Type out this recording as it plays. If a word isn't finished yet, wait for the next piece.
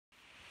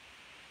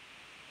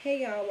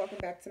Hey y'all, welcome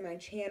back to my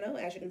channel.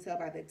 As you can tell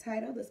by the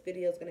title, this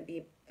video is going to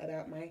be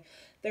about my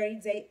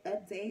 30-day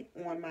update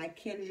on my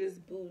Kendra's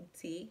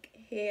Boutique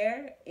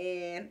hair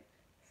and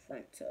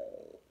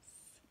frontals.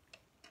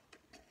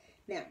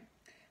 Now,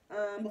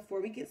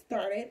 before we get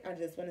started, I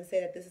just want to say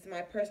that this is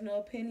my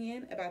personal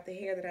opinion about the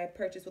hair that I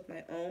purchased with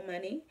my own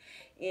money,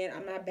 and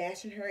I'm not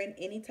bashing her in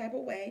any type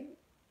of way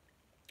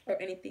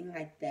or anything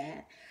like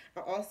that.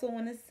 I also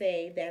want to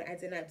say that I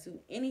did not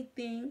do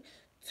anything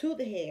to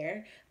the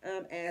hair,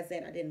 as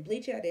in I didn't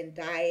bleach it, I didn't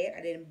dye it,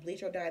 I didn't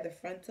bleach or dye the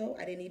frontal,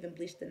 I didn't even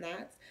bleach the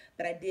knots,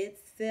 but I did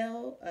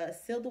seal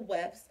the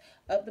wefts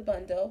of the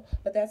bundle.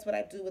 But that's what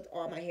I do with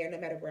all my hair, no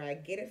matter where I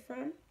get it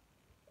from.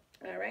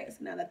 All right, so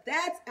now that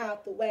that's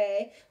out the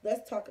way,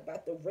 let's talk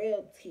about the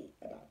real tea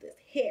about this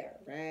hair,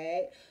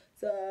 right?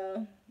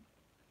 So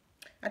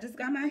I just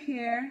got my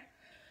hair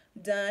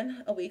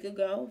done a week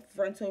ago,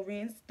 frontal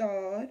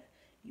reinstalled,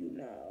 you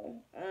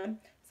know.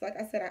 So like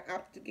I said, I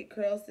opted to get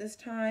curls this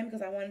time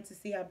because I wanted to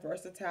see how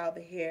versatile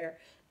the hair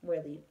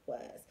really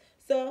was.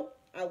 So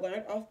I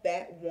learned off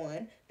bat,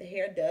 one, the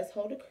hair does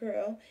hold a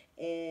curl,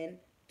 and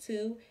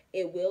two,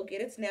 it will get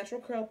its natural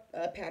curl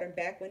pattern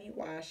back when you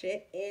wash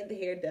it, and the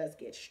hair does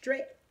get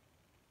straight.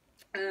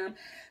 Now,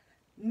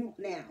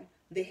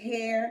 the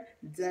hair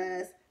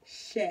does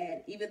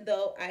shed. Even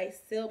though I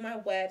seal my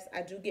wefts,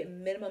 I do get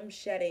minimum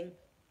shedding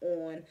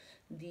on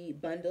the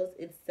bundles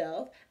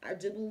itself. I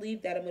do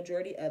believe that a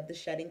majority of the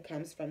shedding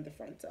comes from the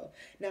frontal.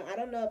 Now, I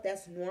don't know if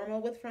that's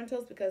normal with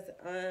frontals because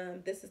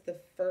this is the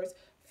first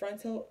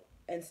frontal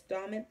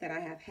installment that I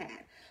have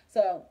had.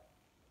 So,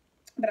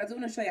 but I do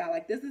want to show y'all,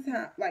 this is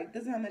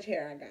how much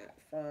hair I got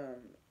from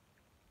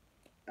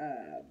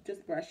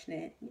just brushing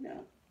it,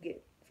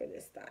 get for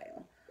this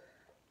style.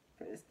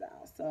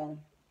 So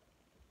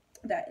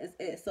that is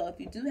it. So if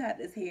you do have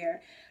this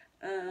hair,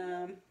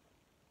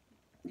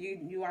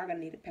 you are going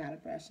to need a paddle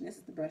brush, and this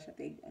is the brush that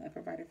they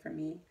provided for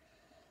me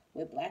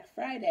with Black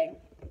Friday.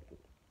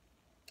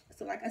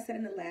 So like I said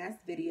in the last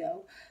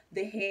video,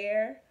 the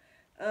hair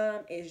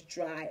is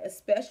dry,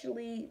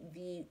 especially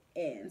the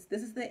ends.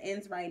 This is the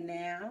ends right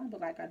now,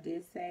 but like I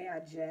did say, I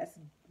just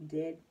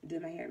did do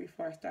my hair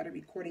before I started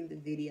recording the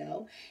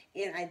video,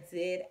 and I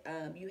did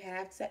you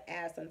have to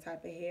add some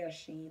type of hair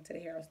sheen to the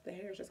hair. The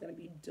hair is just going to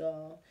be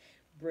dull,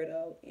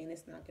 brittle, and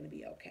it's not going to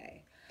be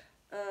okay.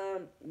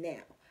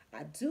 Now,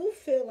 I do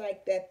feel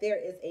like that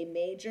there is a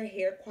major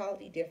hair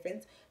quality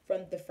difference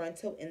from the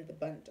frontal and the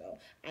bundle.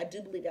 I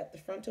do believe that the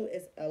frontal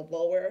is a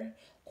lower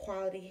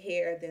quality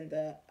hair than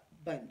the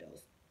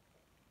bundles.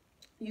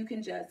 You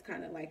can just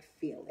kind of like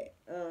feel it.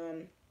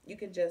 You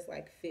can just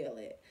like feel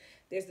it.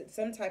 There's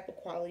some type of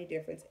quality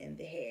difference in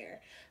the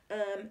hair.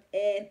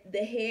 And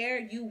the hair,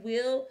 you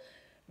will,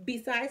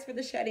 besides for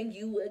the shedding,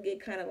 you will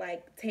get kind of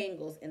like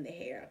tangles in the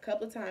hair. A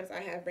couple of times I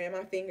have ran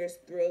my fingers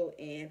through,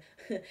 and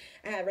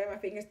have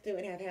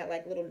had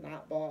like little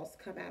knot balls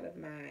come out of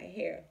my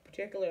hair,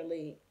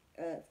 particularly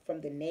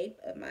from the nape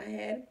of my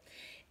head.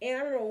 And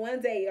I remember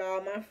one day,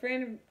 y'all, my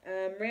friend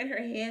ran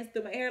her hands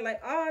through my hair like,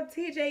 "Oh,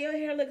 TJ, your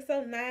hair looks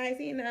so nice."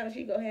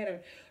 She go ahead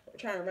and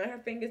try and run her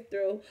fingers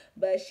through,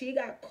 but she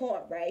got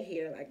caught right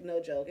here, like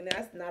no joke, and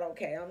that's not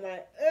okay. I'm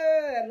like,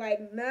 ugh,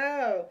 like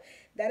no,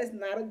 that is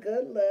not a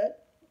good look.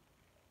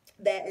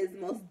 That is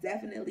most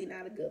definitely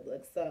not a good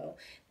look. So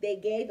they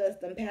gave us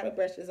them paddle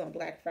brushes on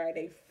Black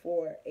Friday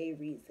for a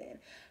reason.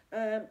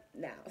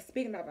 Now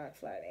speaking about Black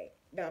Friday,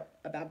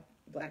 about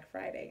Black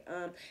Friday,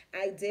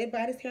 I did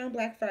buy this hair on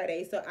Black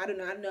Friday, so I do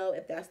not know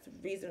if that's the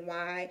reason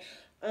why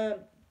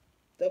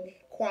the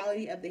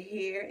quality of the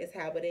hair is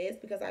how it is,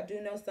 because I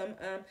do know some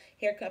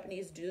hair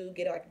companies do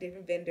get like a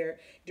different vendor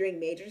during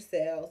major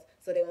sales,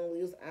 so they won't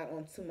lose out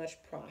on too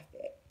much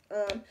profit.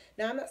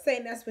 Now I'm not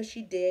saying that's what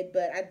she did,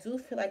 but I do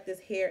feel like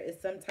this hair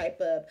is some type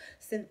of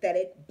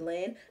synthetic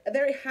blend, a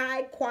very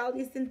high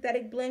quality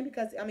synthetic blend,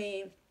 because I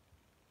mean,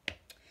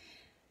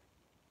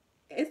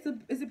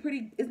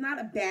 it's not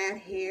a bad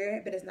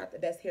hair, but it's not the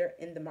best hair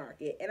in the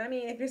market. And I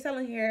mean, if you're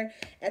selling hair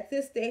at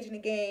this stage in the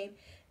game,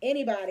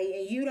 anybody,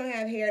 and you don't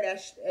have hair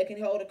that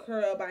can hold a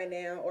curl by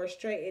now or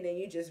straighten, and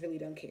you just really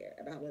don't care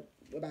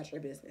about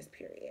your business,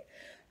 period.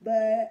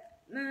 But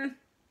nah,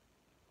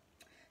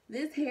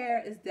 this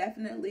hair is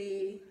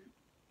definitely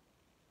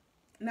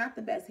not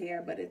the best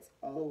hair, but it's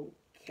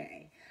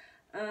okay.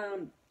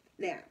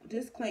 Now,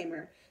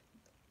 disclaimer,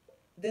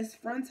 this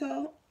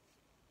frontal,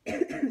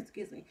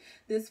 excuse me,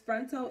 this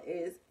frontal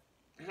is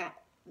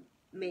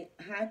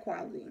high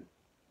quality.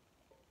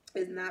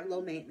 It's not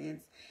low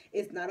maintenance.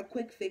 It's not a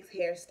quick fix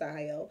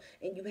hairstyle,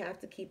 and you have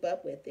to keep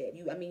up with it.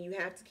 You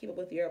have to keep up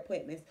with your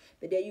appointments.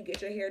 The day you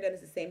get your hair done is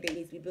the same day you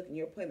need to be booking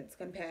your appointment to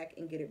come back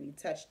and get it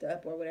retouched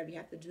up or whatever you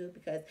have to do,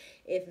 because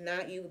if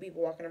not, you will be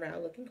walking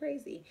around looking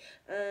crazy.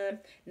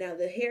 Now,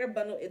 the hair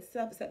bundle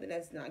itself is something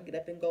that's not get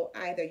up and go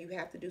either. You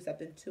have to do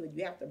something to it.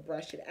 You have to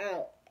brush it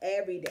out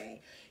every day.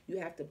 You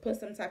have to put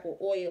some type of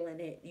oil in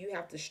it. You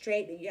have to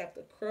straighten it. You have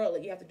to curl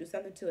it. You have to do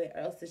something to it,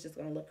 or else it's just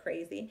going to look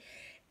crazy.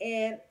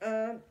 And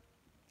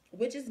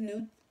which is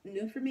new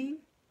for me.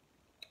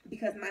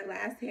 because my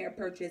last hair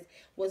purchase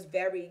was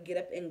very get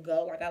up and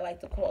go, like I like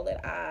to call it.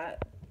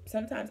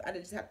 Sometimes I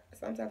just have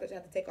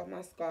to take off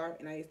my scarf,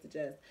 and I used to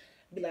just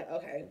be like,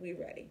 okay, we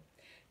ready.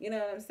 You know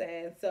what I'm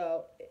saying?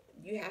 So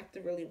you have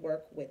to really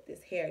work with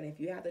this hair, and if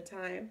you have the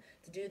time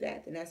to do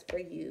that, then that's for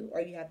you.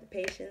 Or you have the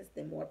patience,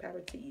 then more power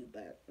to you.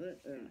 But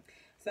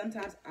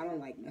sometimes I don't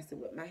like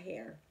messing with my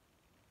hair.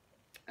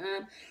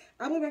 Um,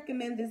 I would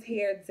recommend this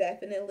hair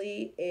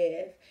definitely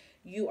if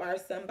you are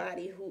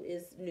somebody who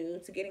is new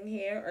to getting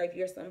hair, or if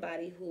you're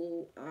somebody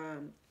who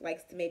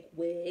likes to make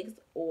wigs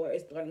or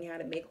is learning how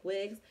to make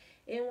wigs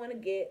and want to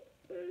get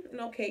an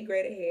okay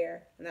grade of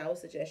hair. And I would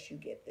suggest you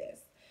get this.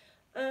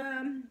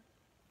 Um,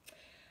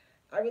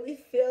 I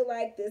really feel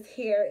like this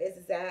hair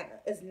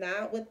is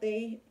not what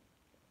they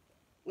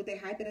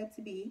hype it up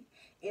to be,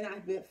 and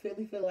I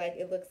really feel like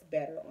it looks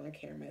better on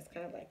camera. It's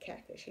kind of like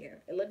catfish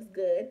hair. It looks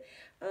good,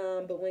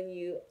 but when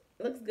you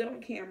it looks good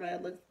on camera,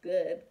 it looks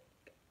good.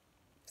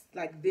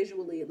 Like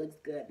visually, it looks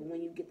good, but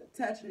when you get the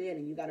touching it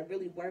and you got to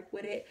really work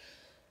with it,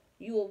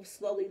 you will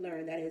slowly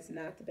learn that it's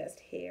not the best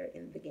hair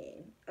in the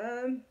game.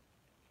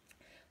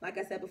 Like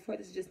I said before,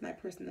 this is just my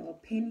personal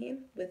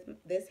opinion with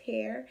this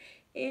hair,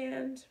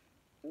 and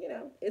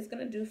it's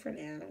gonna do for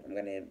now. I'm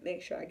gonna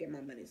make sure I get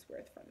my money's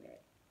worth from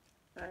it.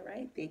 All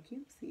right, thank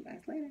you. See you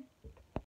guys later.